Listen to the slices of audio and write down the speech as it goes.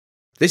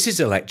This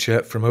is a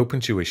lecture from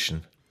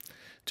OpenTuition.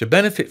 To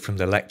benefit from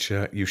the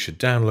lecture, you should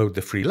download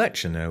the free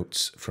lecture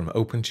notes from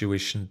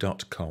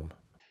opentuition.com.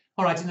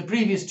 All right, in the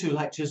previous two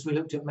lectures, we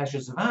looked at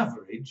measures of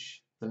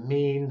average, the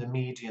mean, the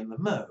median, the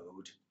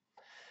mode.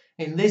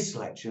 In this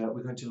lecture,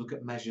 we're going to look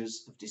at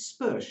measures of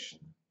dispersion,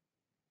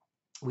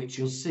 which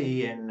you'll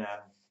see in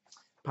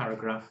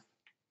paragraph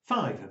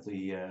 5 of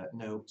the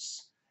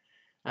notes.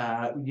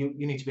 You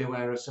need to be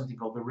aware of something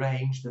called the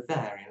range, the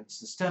variance,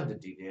 the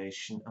standard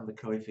deviation, and the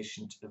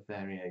coefficient of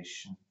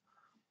variation.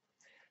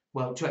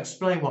 Well, to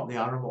explain what they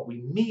are and what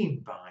we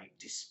mean by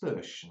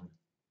dispersion,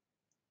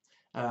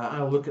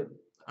 I'll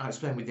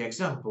explain with the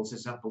examples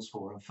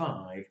 4 and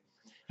 5.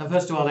 And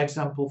first of all,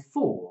 example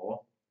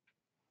 4,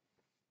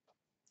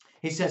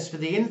 it says for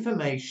the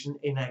information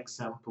in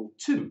example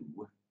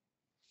 2,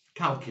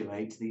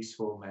 calculate these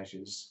 4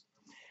 measures.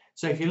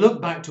 So if you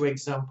look back to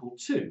example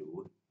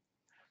 2,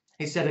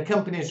 it said a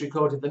company has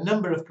recorded the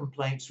number of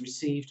complaints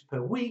received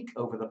per week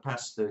over the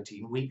past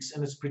 13 weeks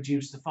and has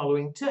produced the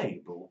following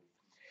table.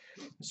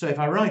 So if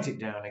I write it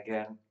down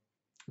again,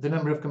 the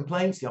number of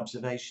complaints, the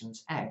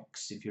observations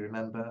X, if you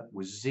remember,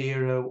 was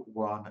 0,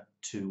 1,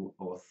 2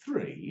 or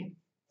 3.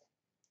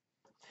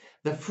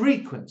 The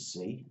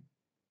frequency,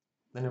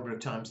 the number of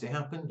times they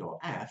happened, or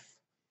F,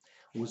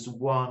 was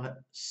 1,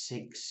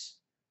 6,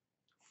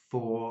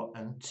 4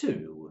 and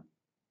 2.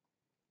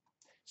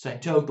 So in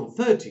total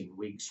 13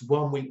 weeks,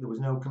 1 week there was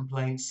no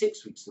complaint,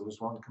 6 weeks there was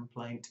 1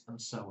 complaint,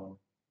 and so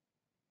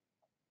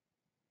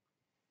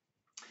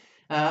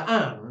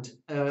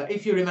on.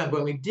 If you remember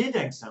when we did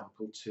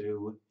example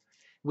 2,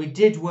 we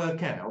did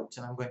work out,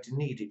 and I'm going to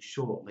need it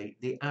shortly,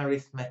 the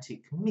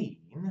arithmetic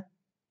mean,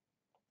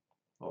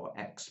 or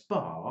X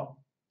bar.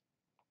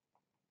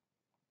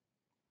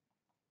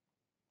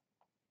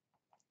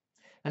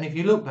 And if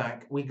you look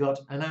back, we got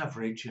an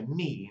average, a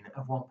mean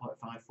of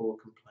 1.54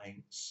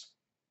 complaints.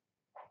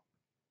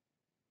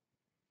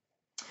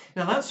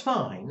 Now that's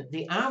fine,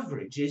 the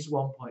average is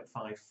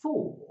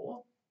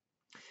 1.54,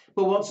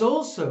 but what's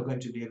also going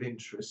to be of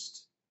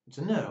interest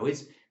to know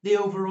is the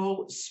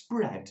overall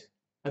spread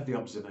of the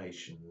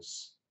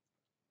observations.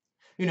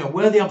 You know,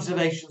 were the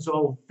observations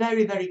all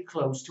very, very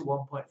close to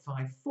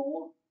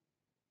 1.54?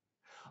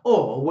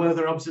 Or were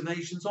there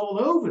observations all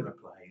over the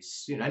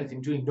place? You know,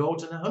 anything between 0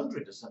 and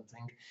 100 or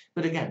something.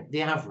 But again,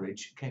 the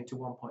average came to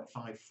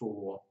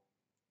 1.54.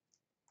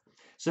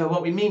 So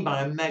what we mean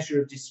by a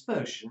measure of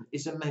dispersion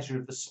is a measure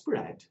of the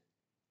spread.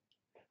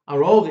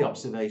 Are all the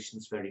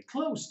observations very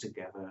close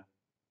together,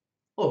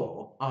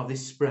 or are they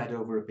spread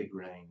over a big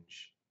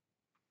range?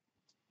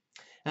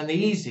 And the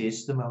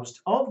easiest, the most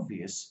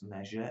obvious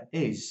measure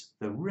is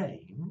the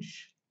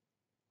range.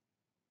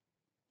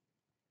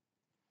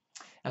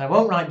 And I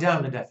won't write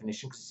down the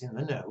definition because it's in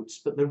the notes,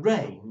 but the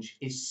range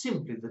is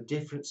simply the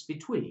difference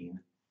between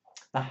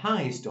the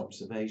highest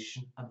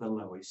observation and the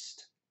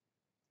lowest.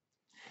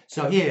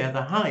 So here,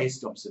 the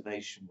highest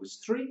observation was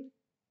 3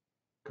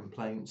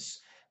 complaints,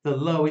 the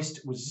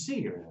lowest was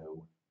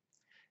 0.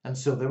 And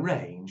so the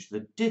range,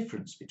 the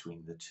difference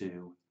between the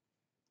two,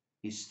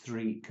 is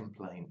 3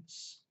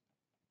 complaints.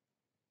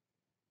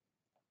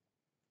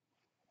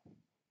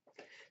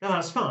 Now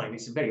that's fine,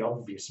 it's a very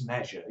obvious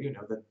measure. You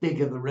know, the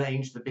bigger the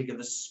range, the bigger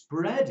the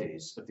spread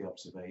is of the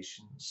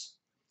observations.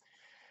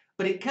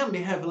 But it can be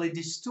heavily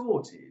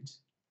distorted.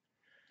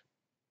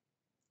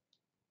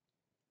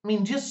 I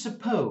mean, just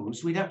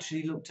suppose we'd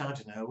actually looked, I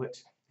don't know, at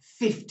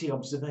 50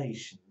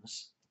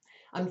 observations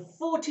and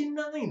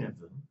 49 of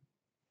them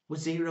were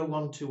 0,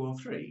 1, 2 or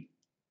 3.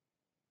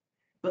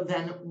 But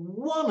then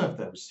one of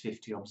those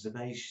 50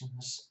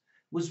 observations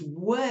was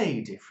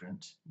way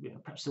different. You know,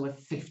 perhaps there were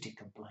 50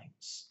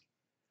 complaints.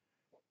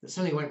 That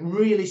something went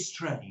really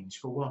strange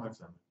for one of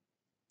them.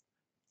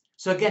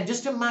 So again,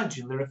 just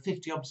imagine there are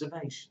 50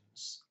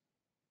 observations.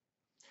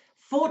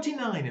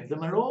 49 of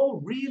them are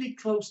all really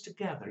close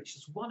together. It's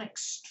just one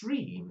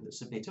extreme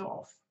that's a bit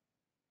off.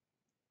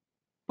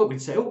 But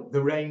we'd say, oh,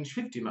 the range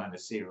 50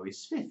 minus 0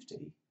 is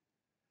 50.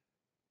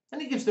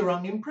 And it gives the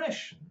wrong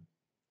impression.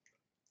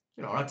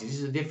 You know, all right, this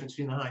is the difference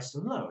between the highest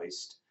and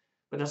lowest.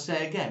 But I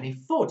say again, if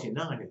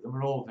 49 of them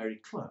are all very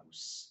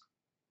close,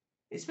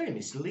 it's very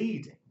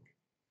misleading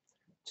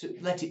to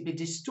let it be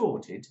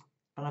distorted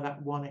by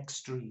that one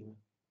extreme.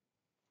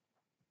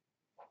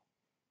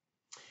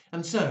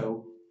 And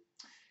so,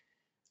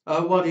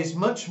 what is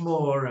much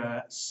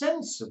more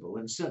sensible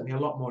and certainly a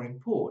lot more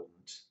important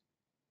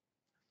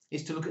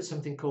is to look at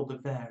something called the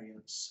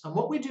variance. And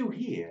what we do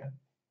here,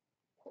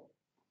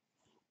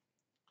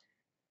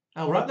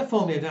 I'll write the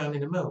formula down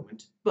in a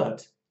moment,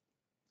 but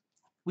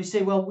we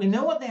say, well, we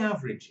know what the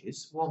average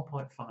is,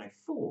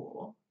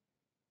 1.54.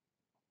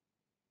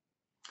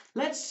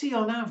 Let's see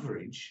on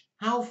average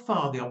how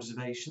far the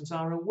observations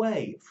are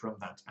away from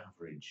that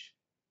average.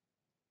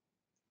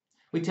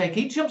 We take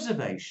each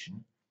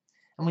observation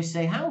and we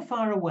say, how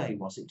far away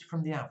was it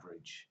from the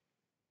average?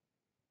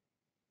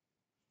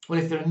 Well,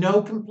 if there are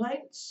no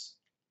complaints,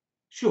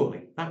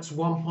 surely that's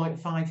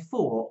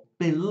 1.54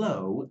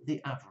 below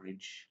the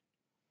average.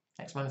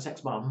 X minus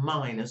X bar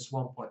minus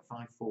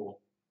 1.54.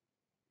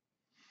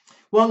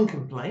 One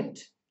complaint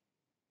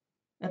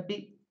would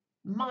be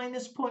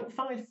minus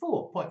 0.54,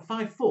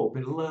 0.54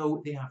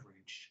 below the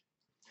average.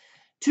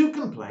 Two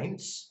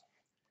complaints,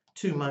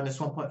 2 minus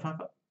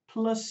 1.55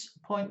 plus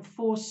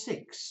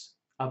 0.46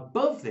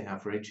 above the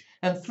average,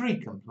 and three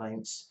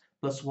complaints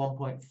plus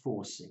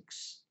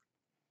 1.46.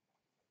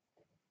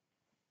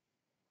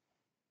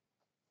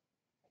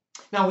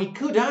 Now we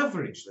could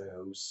average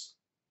those.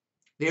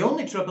 The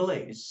only trouble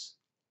is,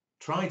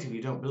 try it if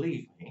you don't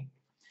believe me,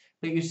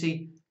 but you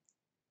see,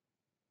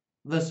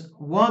 there's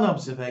one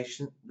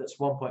observation that's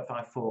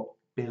 1.54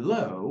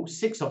 below,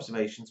 6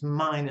 observations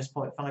minus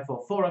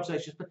 0.54, 4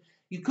 observations, but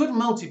you could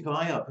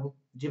multiply up and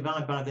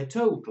divide by the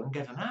total and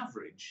get an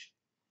average.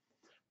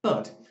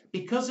 But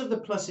because of the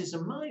pluses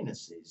and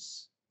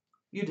minuses,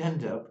 you'd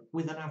end up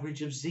with an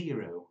average of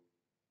 0.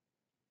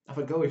 Have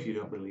a go if you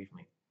don't believe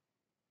me.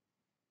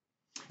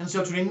 And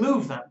so to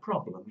remove that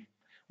problem,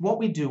 what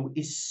we do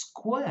is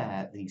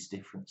square these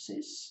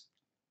differences.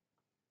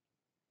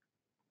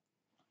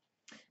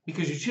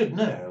 Because you should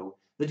know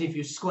that if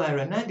you square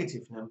a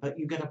negative number,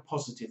 you get a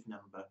positive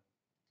number.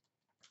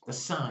 The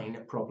sign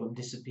problem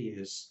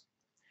disappears.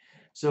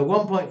 So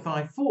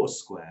 1.54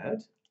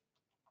 squared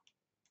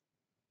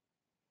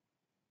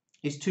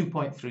is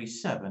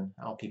 2.37.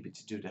 I'll keep it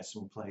to 2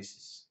 decimal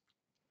places.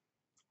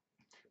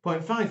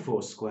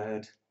 0.54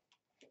 squared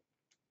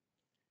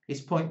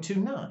is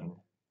 0.29.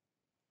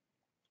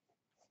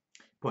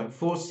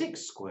 0.46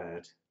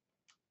 squared,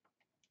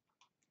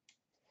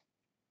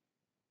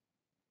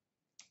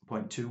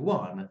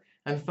 0.21,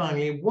 and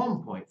finally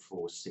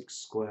 1.46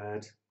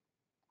 squared,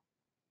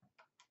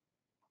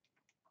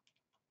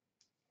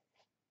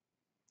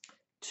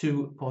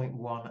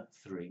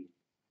 2.13.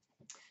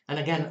 And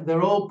again,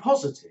 they're all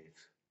positive.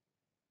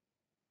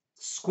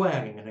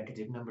 Squaring a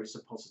negative number is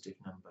a positive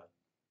number.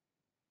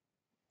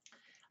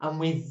 And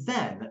we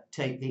then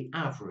take the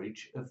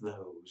average of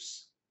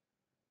those.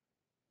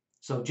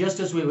 So just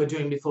as we were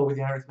doing before with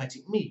the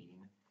arithmetic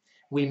mean,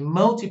 we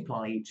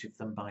multiply each of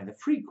them by the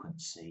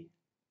frequency.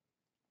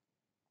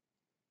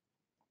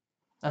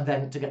 And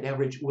then to get the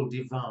average, we'll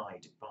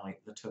divide by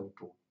the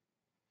total.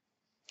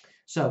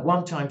 So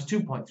 1 times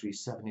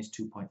 2.37 is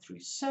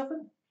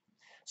 2.37.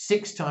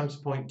 6 times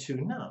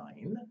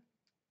 0.29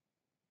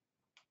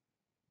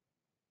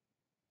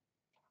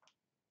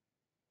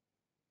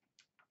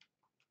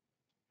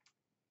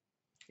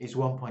 is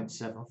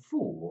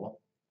 1.74.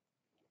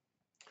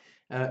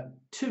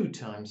 4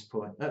 times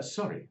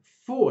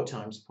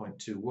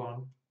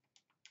 0.21,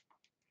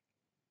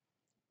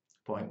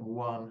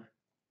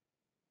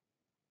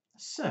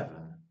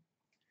 0.17,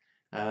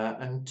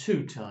 and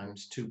 2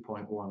 times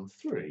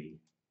 2.13,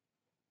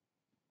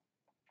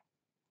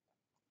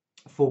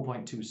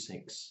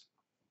 4.26.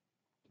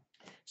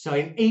 So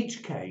in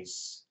each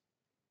case,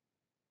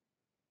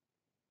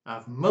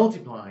 I've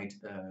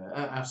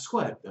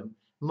squared them,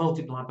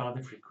 multiplied by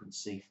the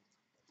frequency.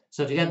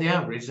 So to get the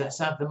average,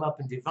 let's add them up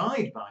and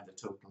divide by the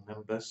total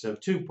number. So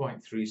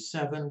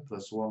 2.37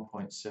 plus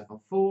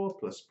 1.74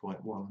 plus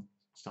 0.1,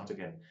 start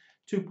again.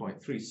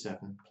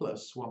 2.37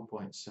 plus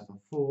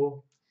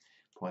 1.74,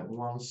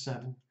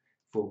 0.17,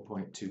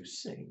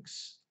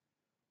 4.26.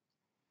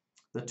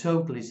 The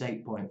total is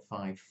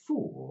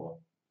 8.54.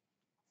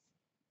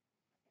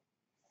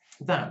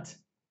 That,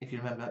 if you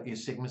remember your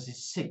sigmas,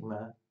 is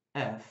sigma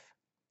f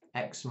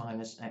x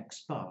minus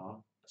x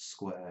bar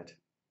squared.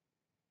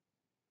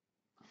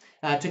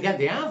 To get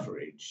the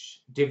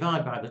average,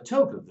 divide by the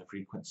total of the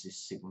frequencies,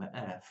 sigma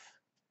f,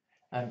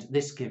 and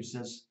this gives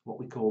us what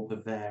we call the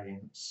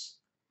variance.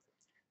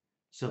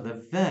 So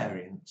the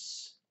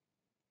variance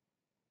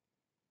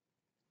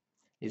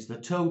is the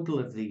total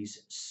of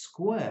these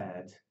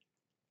squared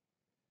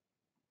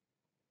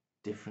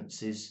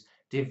differences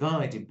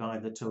divided by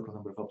the total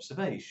number of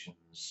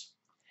observations,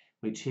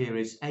 which here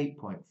is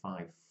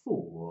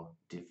 8.54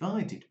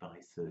 divided by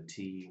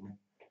 13,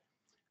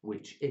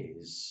 which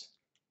is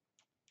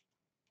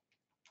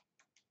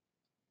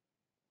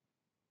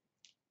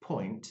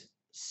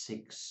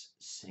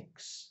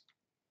 0.66.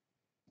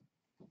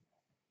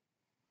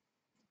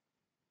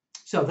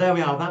 So there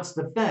we are, that's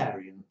the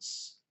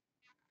variance.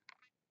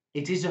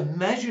 It is a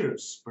measure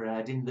of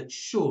spread in that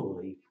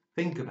surely,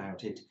 think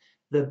about it,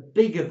 the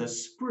bigger the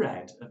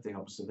spread of the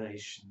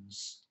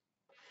observations,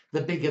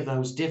 the bigger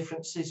those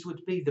differences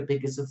would be, the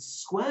bigger the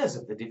squares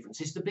of the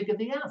differences, the bigger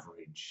the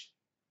average.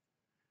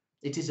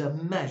 It is a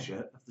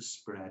measure of the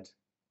spread.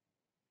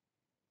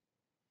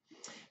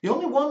 The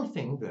only one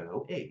thing,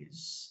 though,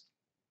 is,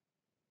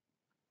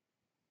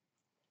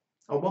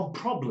 or one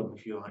problem,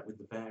 if you like, with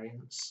the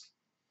variance,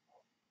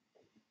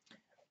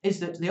 is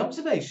that the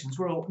observations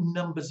were all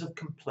numbers of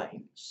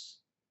complaints.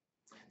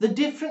 The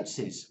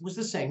differences was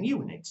the same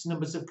units,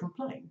 numbers of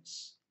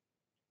complaints.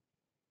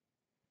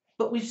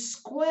 But we've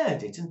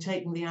squared it and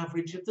taken the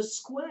average of the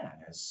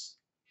squares.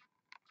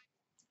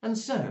 And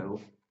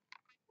so,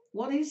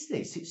 what is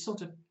this? It's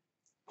sort of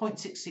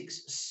 0.66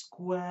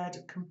 squared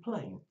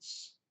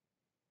complaints.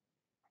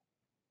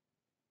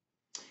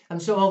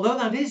 And so, although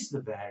that is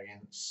the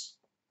variance,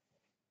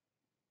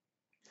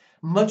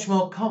 much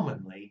more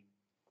commonly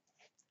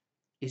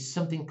is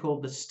something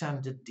called the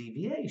standard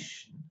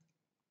deviation.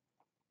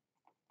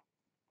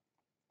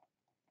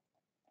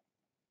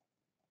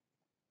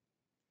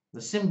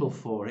 The symbol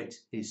for it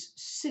is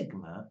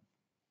sigma.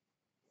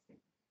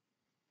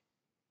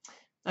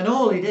 And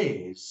all it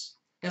is,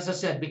 as I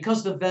said,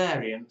 because the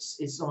variance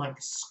is like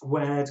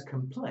squared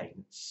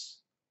complaints,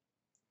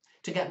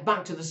 to get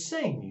back to the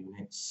same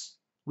units,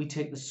 we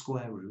take the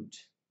square root.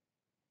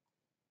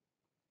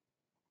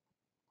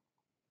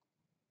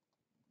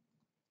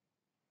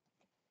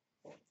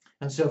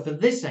 And so for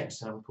this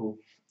example,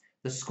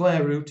 the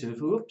square root of,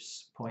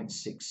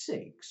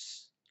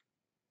 0.66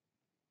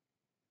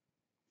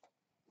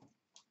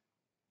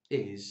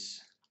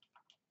 is,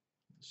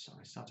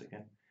 sorry, start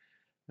again.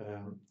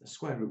 The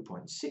square root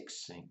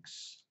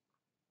 0.66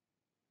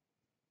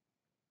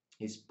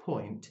 is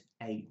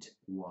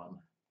 0.81.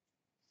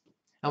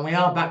 And we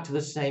are back to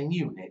the same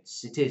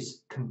units. It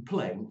is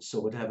complaints,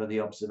 or whatever the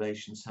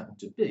observations happen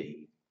to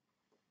be.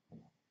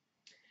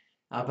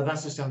 But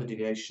that's the standard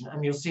deviation.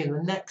 And you'll see in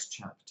the next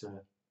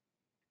chapter,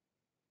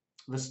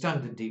 the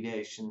standard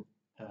deviation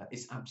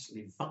is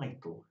absolutely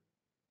vital.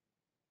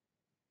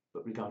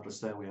 But regardless,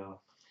 there we are.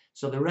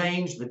 So the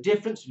range, the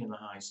difference between the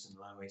highest and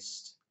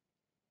lowest.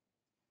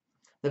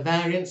 The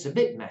variance, a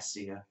bit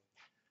messier.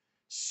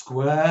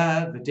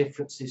 Square the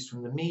differences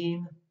from the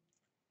mean.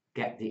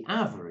 Get the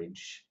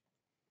average.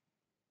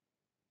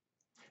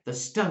 The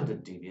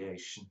standard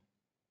deviation.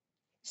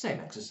 Same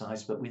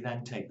exercise, but we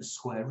then take the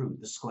square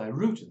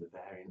root of the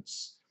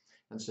variance.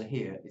 And so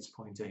here it's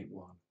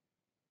 0.81.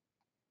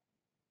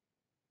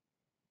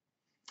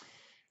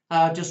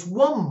 Just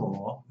one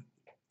more,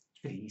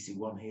 pretty easy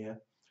one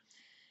here.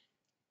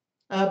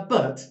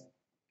 But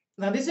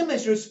now this is a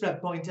measure of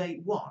spread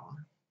 0.81.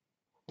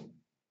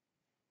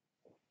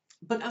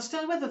 But as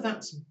to whether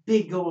that's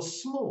big or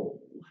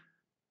small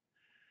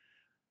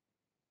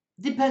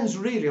depends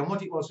really on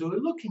what it was we were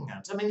looking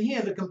at. I mean,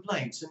 here the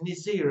complaints are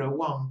 0,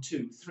 1,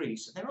 2, 3,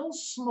 so they're all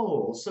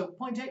small. So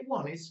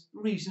 0.81 is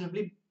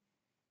reasonably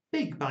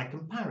big by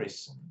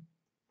comparison.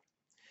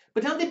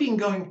 But had they been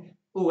going,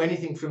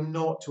 anything from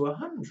 0 to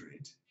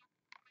 100,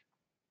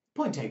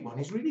 0.81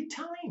 is really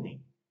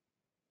tiny.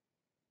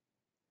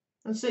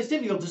 And so it's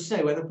difficult to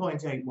say whether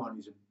 0.81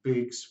 is a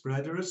big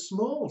spread or a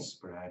small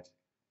spread.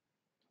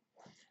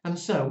 And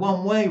so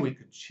one way we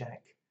could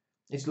check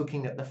is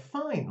looking at the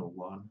final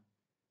one,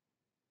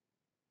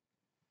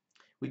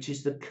 which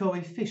is the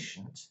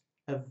coefficient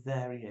of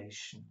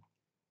variation.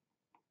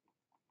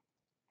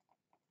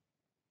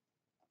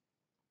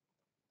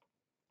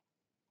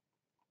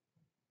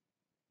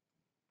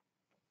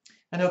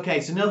 And okay,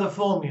 it's another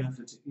formula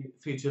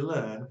for you to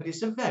learn, but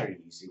it's a very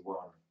easy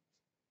one.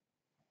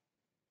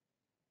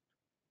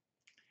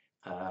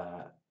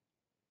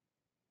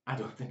 I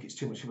don't think it's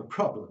too much of a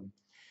problem.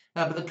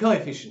 But the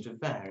coefficient of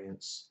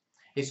variance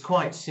is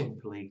quite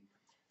simply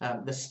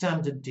the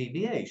standard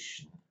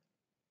deviation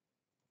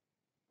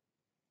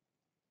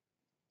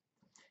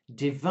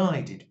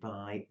divided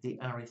by the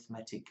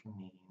arithmetic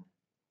mean.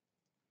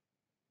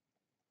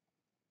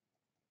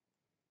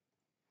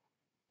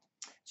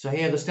 So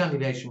here the standard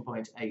deviation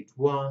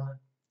 0.81,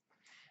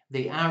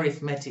 the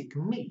arithmetic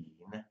mean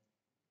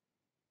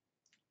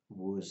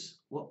was,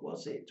 what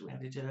was it? We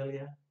had it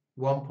earlier,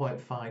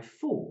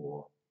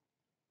 1.54.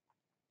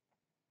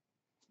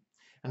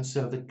 And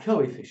so the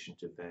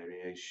coefficient of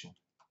variation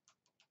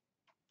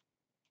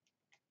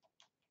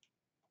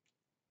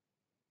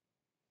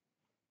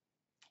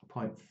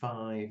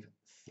 .53.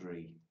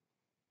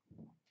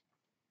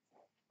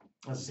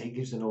 As I say, it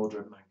gives an order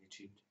of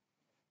magnitude.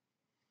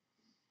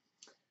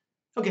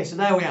 Okay, so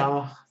there we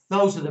are.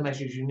 Those are the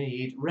measures you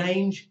need.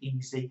 Range,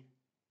 easy.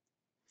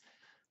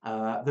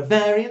 The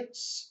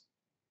variance,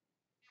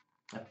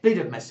 a bit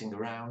of messing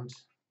around.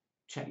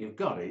 Check you've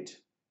got it,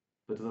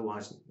 but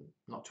otherwise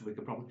not too big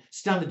a problem.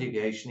 Standard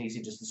deviation,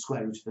 easy, just the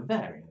square root of the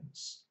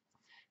variance.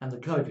 And the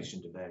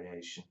coefficient of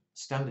variation,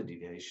 standard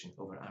deviation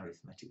over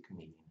arithmetic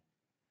mean.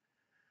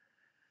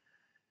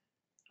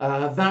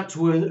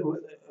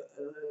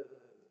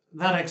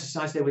 That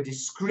exercise, there were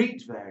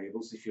discrete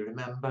variables, if you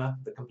remember.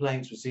 The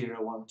complaints were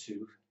 0, 1,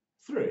 2,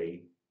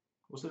 3.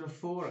 Was there a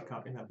 4? I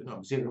can't remember.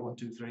 No, 0, 1,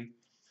 2, 3.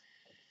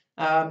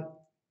 The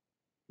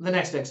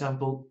next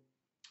example,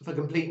 for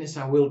completeness,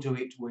 I will do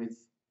it with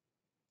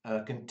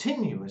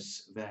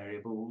continuous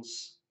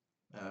variables.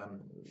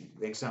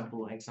 The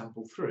example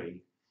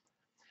 3.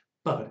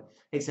 But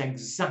it's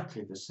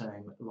exactly the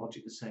same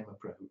logic, the same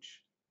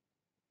approach.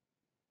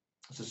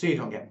 So you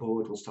don't get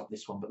bored, we'll stop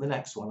this one. But the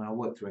next one, I'll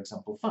work through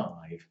example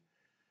 5.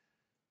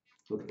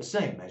 Look at the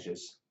same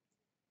measures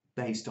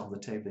based on the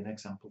table in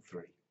example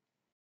 3.